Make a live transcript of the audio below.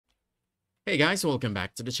Hey guys, welcome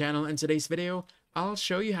back to the channel. In today's video, I'll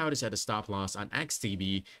show you how to set a stop loss on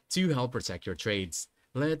XTB to help protect your trades.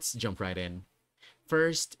 Let's jump right in.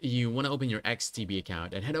 First, you want to open your XTB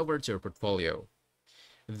account and head over to your portfolio.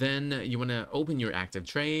 Then you want to open your active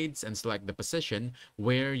trades and select the position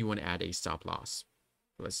where you want to add a stop loss.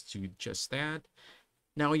 Let's do just that.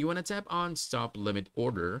 Now you want to tap on stop limit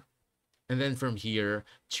order, and then from here,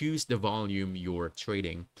 choose the volume you're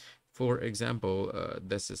trading. For example,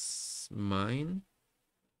 this is mine.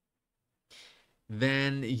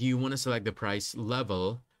 Then you want to select the price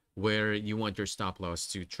level where you want your stop loss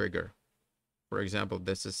to trigger. For example,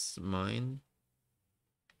 this is mine,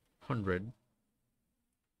 100.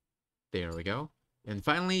 There we go. And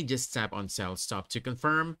finally, just tap on sell stop to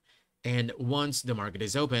confirm. And once the market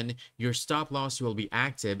is open, your stop loss will be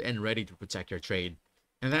active and ready to protect your trade.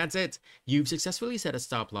 And that's it. You've successfully set a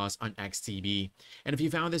stop loss on XTB. And if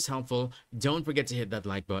you found this helpful, don't forget to hit that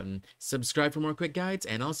like button, subscribe for more quick guides,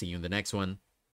 and I'll see you in the next one.